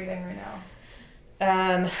 What are you reading right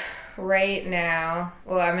now? Right now,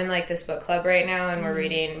 well, I'm in like this book club right now, and we're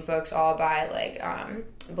reading books all by like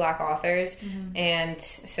Black authors, and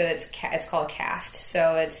so it's called Caste.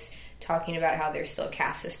 So it's talking about how there's still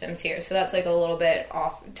caste systems here. So that's like a little bit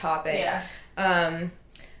off topic. Yeah.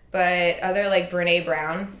 But other like Brene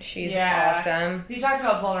Brown, she's awesome. You talked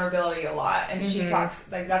about vulnerability a lot, and she talks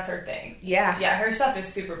like that's her thing. Yeah, her stuff is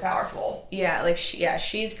super powerful. Yeah, like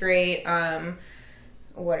she's great.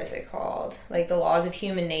 What is it called? Like The Laws of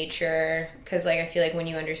Human Nature, because like I feel like when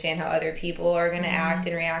you understand how other people are going to act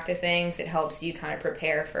and react to things, it helps you kind of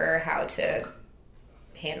prepare for how to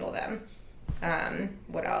handle them.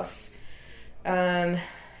 What else?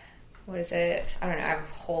 What is it? I don't know. I have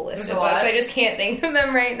a whole list of books. I just can't think of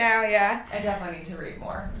them right now. Yeah, I definitely need to read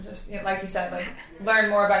more. Just like you said, like learn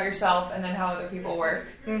more about yourself and then how other people work.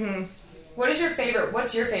 What's your favorite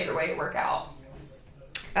way to work out?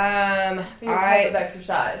 Type of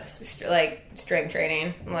exercise, like strength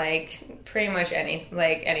training, like pretty much anything.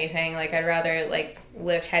 Like I'd rather like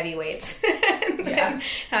lift heavy weights than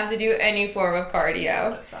have to do any form of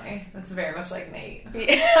cardio. That's funny. That's very much like Nate.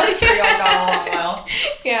 Yeah. I'm sure y'all got along well.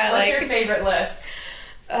 Yeah. What's your favorite lift?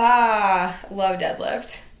 Love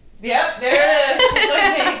deadlift. Yep, there it is. Just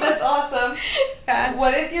like Nate. That's awesome. Yeah.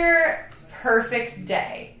 What is your perfect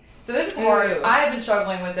day? So this is hard. I have been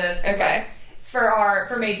struggling with this. Okay. Like,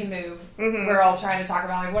 for Made to Move, we're all trying to talk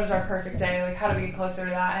about like what is our perfect day, like how do we get closer to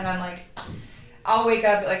that, and I'm like, I'll wake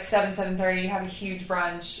up at like 7:30, have a huge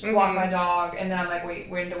brunch, walk my dog, and then I'm like, wait,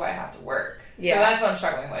 when do I have to work? So that's what I'm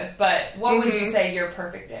struggling with. But what would you say your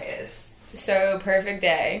perfect day is? So perfect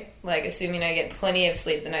day, like assuming I get plenty of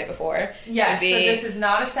sleep the night before. Yeah, so this is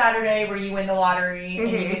not a Saturday where you win the lottery and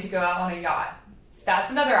you get to go out on a yacht.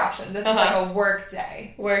 That's another option. This is like a work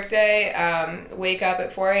day. Work day, wake up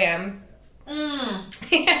at 4 a.m. Yeah.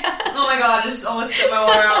 Oh my god, I just almost spit my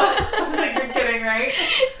water out. I was like, you're kidding, right?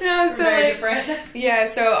 No, so very different. Yeah,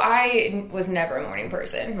 so I was never a morning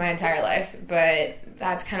person my entire life, but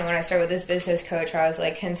that's kind of when I started with this business coach. I was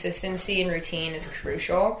like, consistency and routine is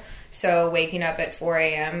crucial. So waking up at 4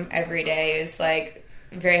 a.m. every day is like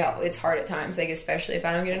very helpful. It's hard at times, like especially if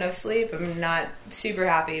I don't get enough sleep. I'm not super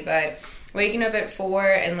happy, but waking up at 4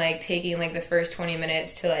 and like taking like the first 20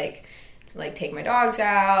 minutes to like take my dogs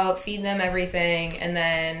out, feed them everything, and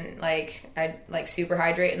then like I like super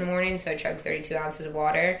hydrate in the morning, so I chug 32 ounces of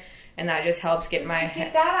water, and that just helps get my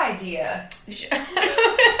get that idea.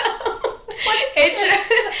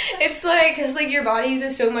 It's like because like your body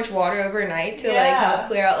uses so much water overnight to like help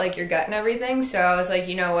clear out like your gut and everything. So I was like,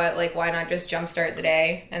 you know what, like why not just jumpstart the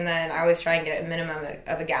day? And then I always try and get a minimum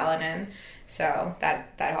of a gallon in. So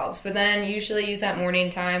that helps. But then usually use that morning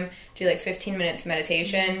time, do like 15 minutes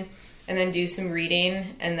meditation, and then do some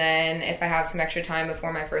reading. And then if I have some extra time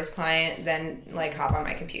before my first client, then like hop on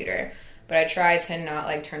my computer. But I try to not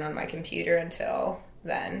like turn on my computer until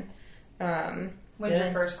then. When's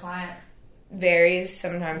your first client? Varies,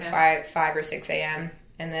 sometimes 5 or 6 a.m.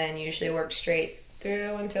 And then usually work straight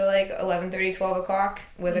through until like 11:30, 12 o'clock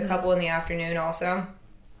with a couple in the afternoon also.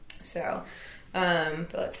 So,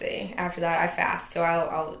 but let's see. After that, I fast. So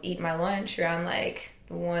I'll eat my lunch around like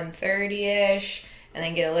 1:30ish, and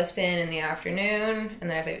then get a lift in the afternoon. And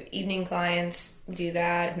then if I have evening clients, do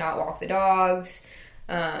that. If not, walk the dogs.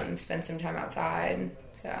 spend some time outside.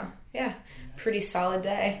 So, yeah, pretty solid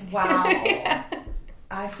day. Wow. Yeah.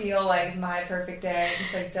 I feel like my perfect day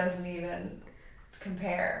just like doesn't even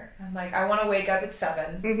compare. I'm like, I want to wake up at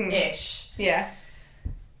 7-ish. Yeah.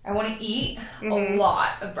 I want to eat a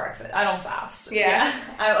lot of breakfast. I don't fast. Yeah.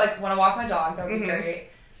 I like want to walk my dog. That would be great.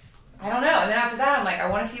 I don't know. And then after that, I'm like, I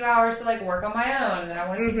want a few hours to like work on my own. And then I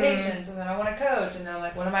want to see patients. And then I want to coach. And then I'm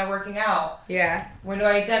like, when am I working out? Yeah. When do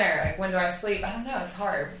I eat dinner? Like, when do I sleep? I don't know. It's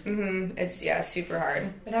hard. It's, super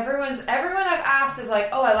hard. But everyone I've asked is like,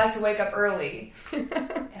 oh, I like to wake up early.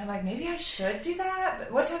 And I'm like, maybe I should do that.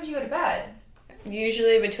 But what time do you go to bed?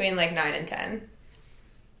 Usually between like 9 and 10.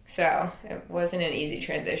 So it wasn't an easy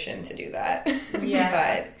transition to do that.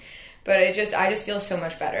 Yeah. But I just feel so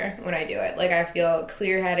much better when I do it. Like, I feel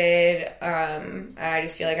clear-headed, and I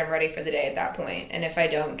just feel like I'm ready for the day at that point. And if I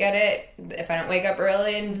don't get it, if I don't wake up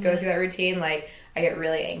early and go through that routine, like, I get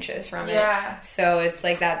really anxious from it. Yeah. So it's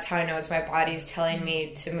like, that's how I know it's my body's telling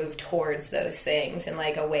me to move towards those things and,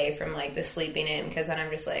 like, away from, like, the sleeping in, because then I'm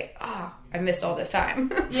just like, I missed all this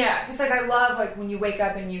time. Yeah. It's like, I love, like, when you wake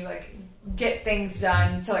up and you, like, get things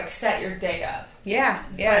done to, like, set your day up. Yeah.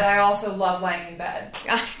 But I also love laying in bed.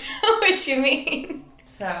 I know what you mean.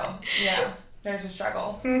 So, yeah, there's a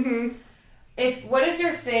struggle. What is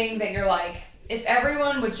your thing that you're like, if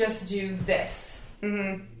everyone would just do this,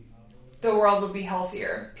 the world would be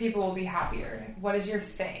healthier, people will be happier? Like, what is your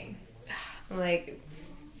thing? Like,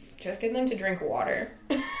 just get them to drink water.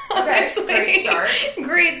 Okay, great start.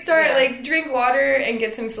 Great start. Yeah. Like, drink water and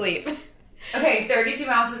get some sleep. Okay, 32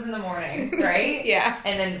 ounces in the morning, right? Yeah.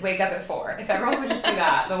 And then wake up at 4. If everyone would just do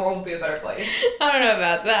that, the world would be a better place. I don't know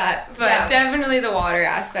about that, but definitely the water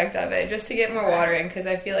aspect of it, just to get more water in, because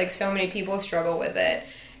I feel like so many people struggle with it.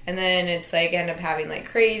 And then it's like, end up having like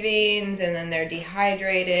cravings, and then they're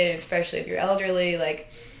dehydrated, especially if you're elderly.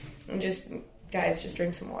 Like, guys, just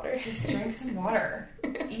drink some water. Just drink some water.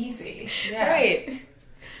 It's easy. Yeah. Right.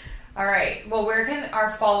 All right. Well, where can our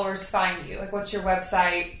followers find you? Like, what's your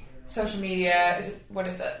website? Social media, what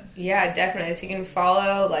is it? Yeah, definitely. So you can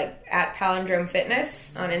follow like at Palindrome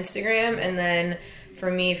Fitness on Instagram, and then for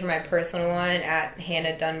me, for my personal one, at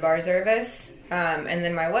Hannah Dunbar Zervos. And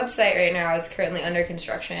then my website right now is currently under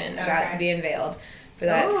construction, about to be unveiled. But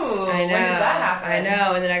that's Ooh, I know. When does that happen? I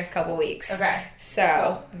know, in the next couple weeks. Okay.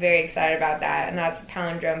 So very excited about that, and that's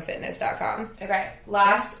palindromefitness.com. Okay.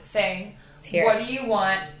 Last thing. What do you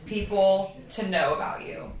want people to know about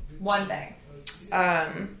you? One thing.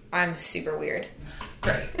 I'm super weird.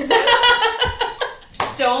 Great.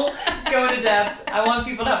 Don't go into depth. I want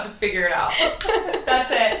people to have to figure it out.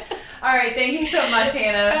 That's it. All right. Thank you so much,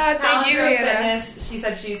 Hannah. Thank you, Hannah. Fitness. She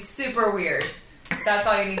said she's super weird. That's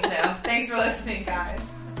all you need to know. Thanks for listening, guys.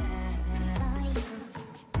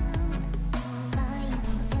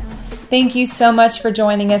 Thank you so much for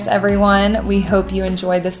joining us, everyone. We hope you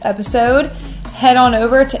enjoyed this episode. Head on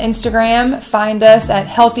over to Instagram. Find us at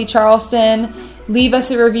Healthy Charleston. Leave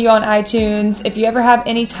us a review on iTunes. If you ever have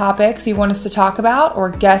any topics you want us to talk about or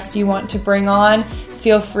guests you want to bring on,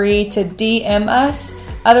 feel free to DM us.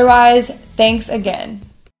 Otherwise, thanks again.